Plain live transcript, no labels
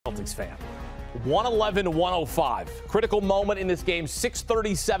Celtics fan. 111-105. Critical moment in this game.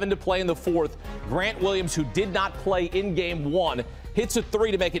 6:37 to play in the fourth. Grant Williams, who did not play in game one, hits a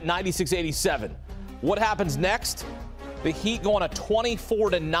three to make it 96-87. What happens next? The Heat go on a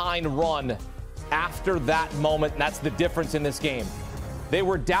 24-9 run after that moment. And that's the difference in this game. They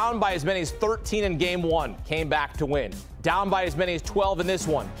were down by as many as 13 in game one, came back to win. Down by as many as 12 in this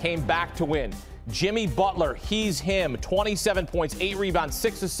one, came back to win. Jimmy Butler, he's him. 27 points, 8 rebounds,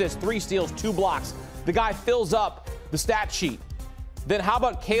 6 assists, 3 steals, 2 blocks. The guy fills up the stat sheet. Then how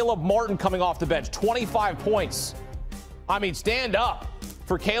about Caleb Martin coming off the bench? 25 points. I mean, stand up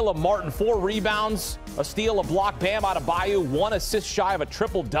for Caleb Martin. 4 rebounds, a steal, a block. Bam Adebayo, 1 assist shy of a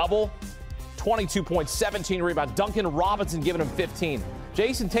triple-double. 22 points, 17 rebounds. Duncan Robinson giving him 15.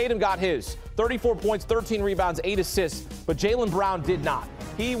 Jason Tatum got his. 34 points, 13 rebounds, 8 assists. But Jaylen Brown did not.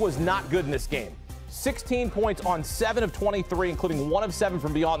 He was not good in this game. 16 points on 7 of 23, including 1 of 7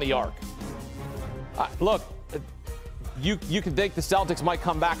 from beyond the arc. Look, you can think the Celtics might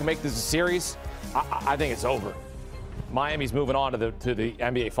come back and make this a series. I think it's over. Miami's moving on to the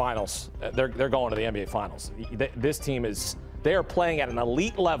NBA Finals. They're going to the NBA Finals. This team they are playing at an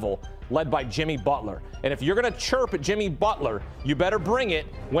elite level, led by Jimmy Butler. And if you're going to chirp at Jimmy Butler, you better bring it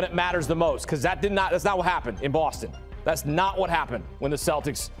when it matters the most, because that's not what happened in Boston. That's not what happened when the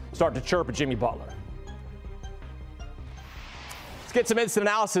Celtics start to chirp at Jimmy Butler. Let's get some instant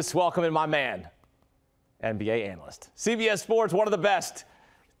analysis. Welcome in my man, NBA analyst, CBS Sports, one of the best,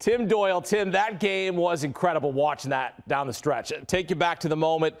 Tim Doyle. Tim, that game was incredible watching that down the stretch. Take you back to the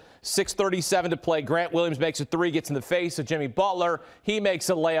moment. 6:37 to play. Grant Williams makes a three, gets in the face of Jimmy Butler. He makes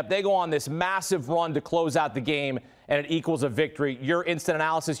a layup. They go on this massive run to close out the game, and it equals a victory. Your instant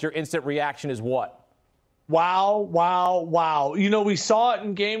analysis, your instant reaction is what? Wow, wow, wow. You know, we saw it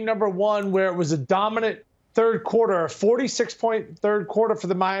in game number one where it was a dominant third quarter, a 46-point third quarter for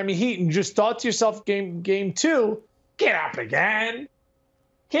the Miami Heat, and you just thought to yourself, game two, can't happen again.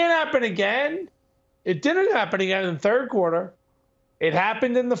 Can't happen again. It didn't happen again in the third quarter. It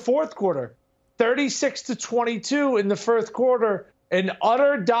happened in the fourth quarter. 36-22 in the fourth quarter. An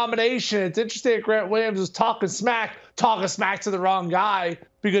utter domination. It's interesting that Grant Williams was talking smack to the wrong guy,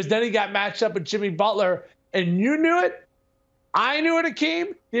 because then he got matched up with Jimmy Butler. And you knew it. I knew it,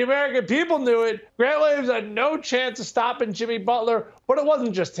 Akeem. The American people knew it. Grant Williams had no chance of stopping Jimmy Butler, but it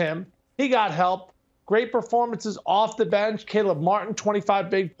wasn't just him. He got help. Great performances off the bench. Caleb Martin, 25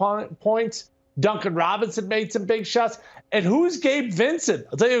 big points. Duncan Robinson made some big shots. And who's Gabe Vincent?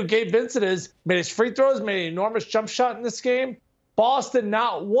 I'll tell you who Gabe Vincent is. Made his free throws, made an enormous jump shot in this game. Boston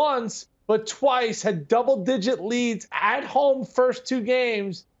not once, but twice had double-digit leads at home first 2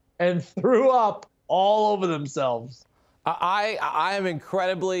 games and threw up all over themselves. I am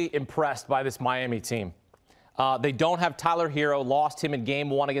incredibly impressed by this Miami team. They don't have Tyler Hero. Lost him in game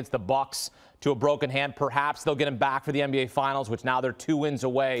one against the Bucks to a broken hand. Perhaps they'll get him back for the NBA Finals, which now they're 2 wins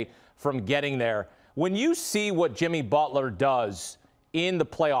away from getting there. When you see what Jimmy Butler does in the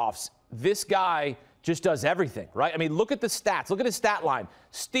playoffs, this guy just does everything, right? I mean, look at the stats. Look at his stat line.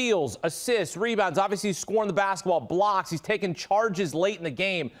 Steals, assists, rebounds. Obviously, he's scoring the basketball, blocks. He's taking charges late in the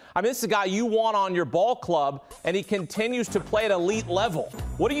game. I mean, this is a guy you want on your ball club, and he continues to play at elite level.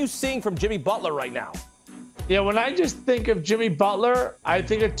 What are you seeing from Jimmy Butler right now? Yeah, when I just think of Jimmy Butler, I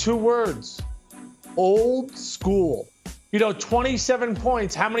think of 2 words. Old school. You know, 27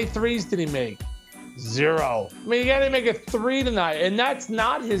 points. How many threes did he make? 0. I mean, he got to make a 3 tonight, and that's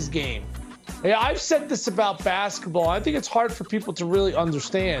not his game. Yeah, I've said this about basketball. I think it's hard for people to really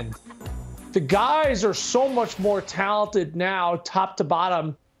understand. The guys are so much more talented now, top to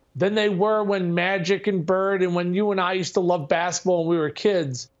bottom, than they were when Magic and Bird and when you and I used to love basketball when we were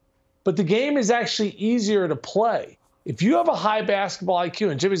kids. But the game is actually easier to play. If you have a high basketball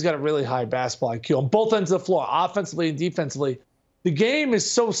IQ, and Jimmy's got a really high basketball IQ on both ends of the floor, offensively and defensively, the game is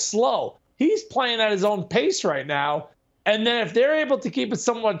so slow. He's playing at his own pace right now. And then if they're able to keep it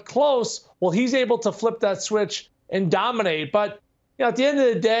somewhat close, well, he's able to flip that switch and dominate. But you know, at the end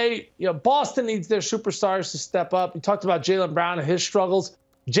of the day, you know, Boston needs their superstars to step up. We talked about Jaylen Brown and his struggles.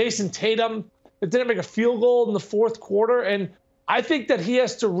 Jason Tatum didn't make a field goal in the fourth quarter. And I think that he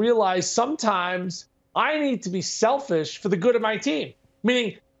has to realize sometimes I need to be selfish for the good of my team.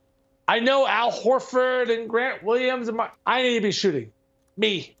 Meaning, I know Al Horford and Grant Williams, I need to be shooting.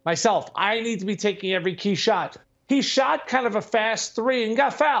 Myself, I need to be taking every key shot. He shot kind of a fast 3 and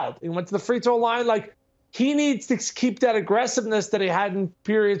got fouled. He went to the free throw line. Like, he needs to keep that aggressiveness that he had in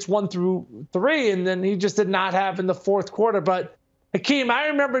periods 1 through 3, and then he just did not have in the fourth quarter. But, Hakeem, I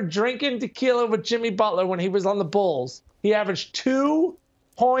remember drinking tequila with Jimmy Butler when he was on the Bulls. He averaged 2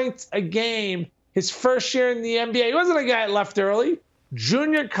 points a game his first year in the NBA. He wasn't a guy that left early.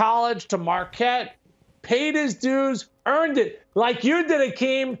 junior college to Marquette, paid his dues, earned it, like you did,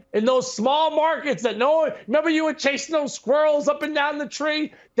 Akeem, in those small markets that no one, remember you were chasing those squirrels up and down the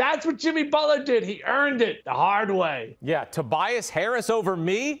tree? That's what Jimmy Butler did. He earned it the hard way. Yeah, Tobias Harris over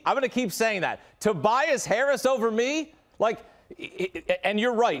me? I'm going to keep saying that. Tobias Harris over me? Like, and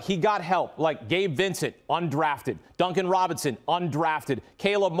you're right, he got help. Like Gabe Vincent, undrafted. Duncan Robinson, undrafted.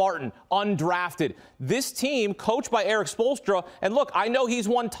 Caleb Martin, undrafted. This team, coached by Eric Spoelstra, and look, I know he's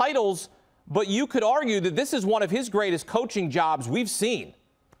won titles, but you could argue that this is one of his greatest coaching jobs we've seen.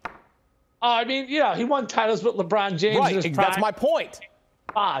 I mean, yeah, he won titles with LeBron James. Right, in his that's my point.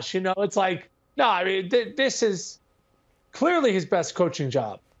 Gosh, it's like, no, I mean, this is clearly his best coaching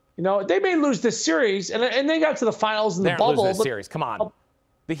job. They may lose this series, and they got to the finals in the bubble. They're not losing this series. Come on.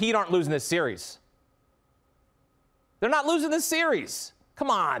 The Heat aren't losing this series. They're not losing this series.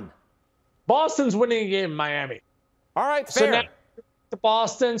 Come on. Boston's winning a game in Miami. All right, fair. So now to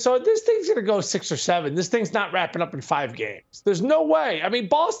Boston. So this thing's going to go 6 or 7. This thing's not wrapping up in 5 games. There's no way. I mean,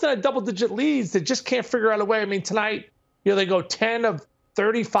 Boston had double-digit leads. They just can't figure out a way. I mean, tonight, they go 10 of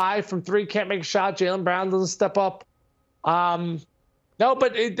 35 from 3, can't make a shot. Jaylen Brown doesn't step up. No,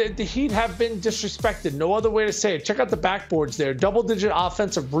 but the Heat have been disrespected. No other way to say it. Check out the backboards there. Double-digit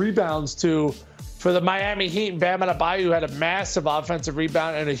offensive rebounds for the Miami Heat. And Bam Adebayo had a massive offensive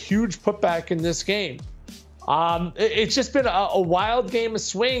rebound and a huge putback in this game. It's just been a wild game of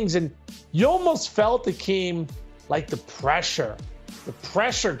swings, and you almost felt, Akeem, like the pressure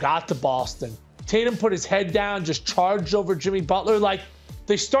got to Boston. Tatum put his head down, just charged over Jimmy Butler. Like,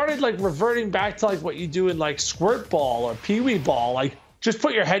 they started reverting back to like what you do in squirt ball or peewee ball. Like, just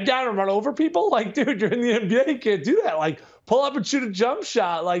put your head down and run over people. Like, dude, you're in the NBA, you can't do that. Like, pull up and shoot a jump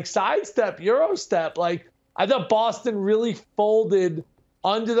shot, sidestep, Euro step. I thought Boston really folded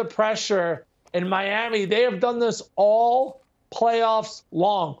under the pressure. In Miami, they have done this all playoffs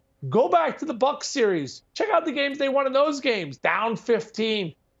long. Go back to the Bucks series. Check out the games they won in those games. Down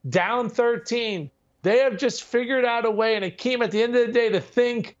 15, down 13. They have just figured out a way. And Akeem, at the end of the day, to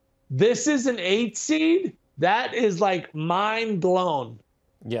think this is an 8 seed, that is mind blown.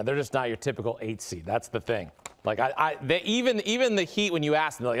 Yeah, they're just not your typical 8 seed. That's the thing. Even the Heat, when you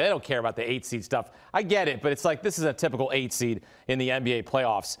ask them, they don't care about the 8 seed stuff. I get it, but it's this is a typical 8 seed in the NBA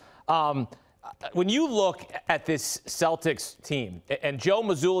playoffs. When you look at this Celtics team, and Joe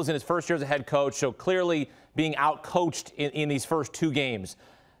Mazzulla is in his first year as a head coach, so clearly being out-coached in these first 2 games.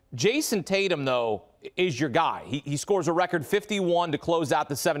 Jason Tatum, though, is your guy. He scores a record 51 to close out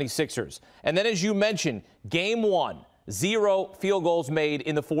the 76ers. And then, as you mentioned, Game 1, 0 field goals made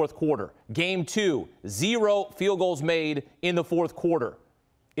in the fourth quarter. Game 2, 0 field goals made in the fourth quarter.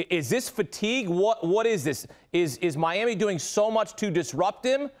 Is this fatigue? What is this? Is Miami doing so much to disrupt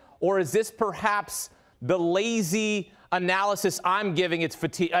him? Or is this perhaps the lazy analysis I'm giving? It's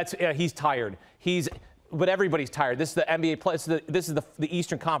fatigue. He's tired. But everybody's tired. This is the NBA play. This is the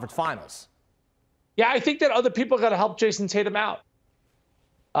Eastern Conference Finals. Yeah, I think that other people got to help Jason Tatum out.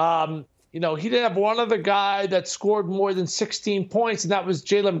 He didn't have one other guy that scored more than 16 points, and that was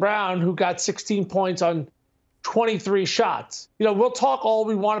Jaylen Brown, who got 16 points on 23 shots. We'll talk all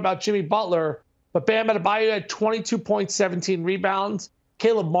we want about Jimmy Butler, but Bam Adebayo had 22 points, 17 rebounds.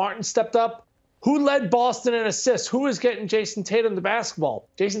 Caleb Martin stepped up. Who led Boston in assists? Who is getting Jason Tatum the basketball?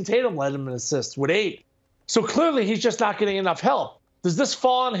 Jason Tatum led him in assists with 8. So clearly he's just not getting enough help. Does this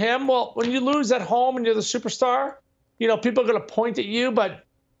fall on him? Well, when you lose at home and you're the superstar, people are going to point at you. But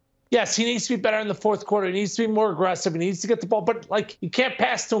yes, he needs to be better in the fourth quarter. He needs to be more aggressive. He needs to get the ball. But he can't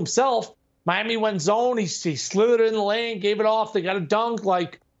pass to himself. Miami went zone. He slithered in the lane, gave it off. They got a dunk.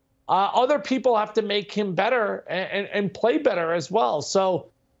 Other people have to make him better and play better as well. So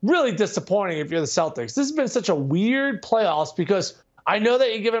really disappointing if you're the Celtics. This has been such a weird playoffs because I know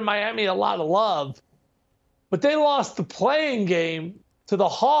that you're giving Miami a lot of love, but they lost the playing game to the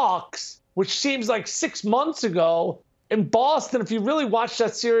Hawks, which seems like 6 months ago. In Boston, if you really watch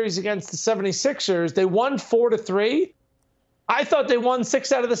that series against the 76ers, they won 4-3. I thought they won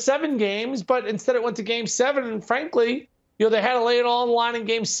 6 out of the 7 games, but instead it went to game 7. And frankly, they had to lay it all on the line in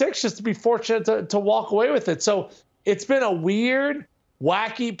game 6 just to be fortunate to walk away with it. So it's been a weird,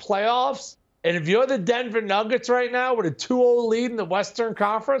 wacky playoffs. And if you're the Denver Nuggets right now with a 2-0 lead in the Western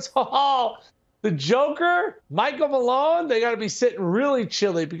Conference, the Joker, Michael Malone, they got to be sitting really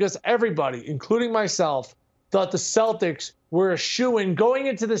chilly because everybody, including myself, thought the Celtics were a shoo-in. Going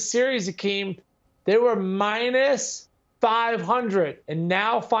into the series, Akeem, they were minus 500 and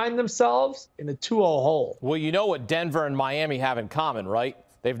now find themselves in a 2-0 hole. Well, you know what Denver and Miami have in common, right?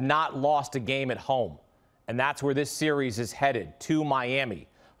 They've not lost a game at home. And that's where this series is headed, to Miami.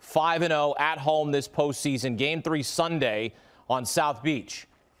 5-0 at home this postseason. Game 3 Sunday on South Beach.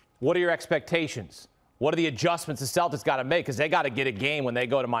 What are your expectations? What are the adjustments the Celtics got to make? Because they got to get a game when they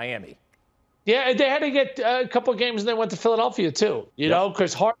go to Miami. Yeah, they had to get a couple of games and they went to Philadelphia too, you know,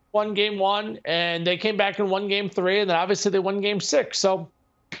 because Hart won game 1 and they came back and won game 3, and then obviously they won game 6. So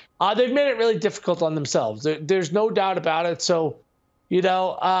they've made it really difficult on themselves. There's no doubt about it. So, you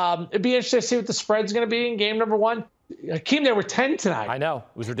know, it'd be interesting to see what the spread's going to be in game number 1. Hakeem, they were 10 tonight. I know.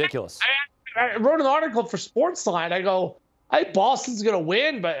 It was ridiculous. I wrote an article for Sportsline. I go, I think Boston's going to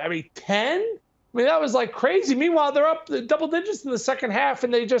win, but I mean, 10? I mean, that was like crazy. Meanwhile, they're up double digits in the second half,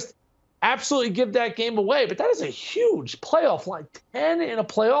 and they just absolutely give that game away. But that is a huge playoff line. 10 in a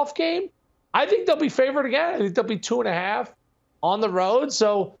playoff game? I think they'll be favored again. I think they'll be 2.5 on the road.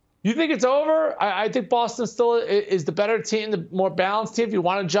 So you think it's over? I think Boston still is the better team, the more balanced team. If you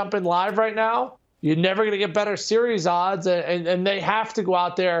want to jump in live right now, you're never going to get better series odds, and they have to go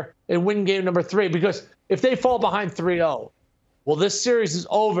out there and win game number 3, because if they fall behind 3-0, well, this series is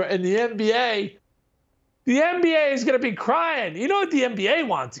over, and the NBA is going to be crying. You know what the NBA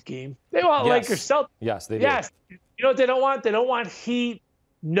wants, Akeem? They want Lakers Celtics. Yes, they do. Yes. You know what they don't want? They don't want Heat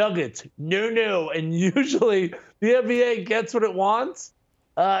Nuggets. No. And usually the NBA gets what it wants.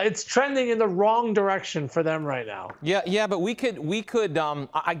 It's trending in the wrong direction for them right now. Yeah, but we could.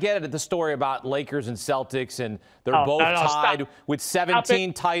 I get it. The story about Lakers and Celtics, and they're both tied with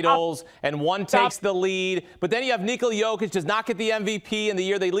 17 titles, and one takes the lead. But then you have Nikola Jokic does not get the MVP in the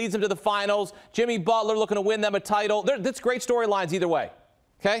year they leads them to the finals. Jimmy Butler looking to win them a title. That's great storylines either way.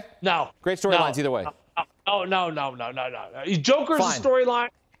 Okay? No. Great storylines either way. No. Joker's a storyline.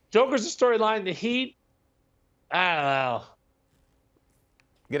 The Heat, I don't know.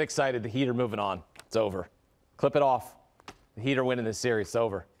 Get excited. The Heat are moving on. It's over. Clip it off. The Heat are winning this series. It's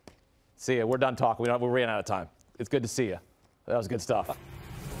over. See ya. We're done talking. We ran out of time. It's good to see you. That was good stuff.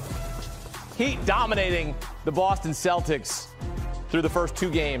 Heat dominating the Boston Celtics through the first 2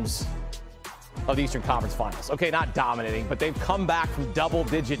 games of the Eastern Conference Finals. Okay, not dominating, but they've come back from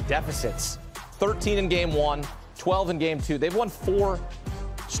double-digit deficits. 13 in Game 1, 12 in Game 2. They've won 4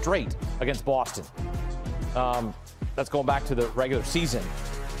 straight against Boston. That's going back to the regular season.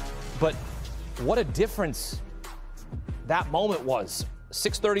 But what a difference that moment was.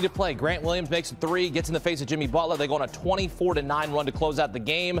 6:30 to play. Grant Williams makes a 3, gets in the face of Jimmy Butler. They go on a 24-9 run to close out the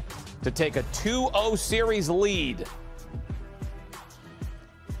game to take a 2-0 series lead.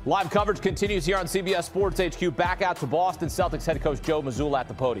 Live coverage continues here on CBS Sports HQ. Back out to Boston Celtics head coach Joe Mazzulla at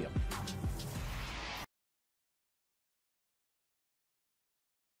the podium.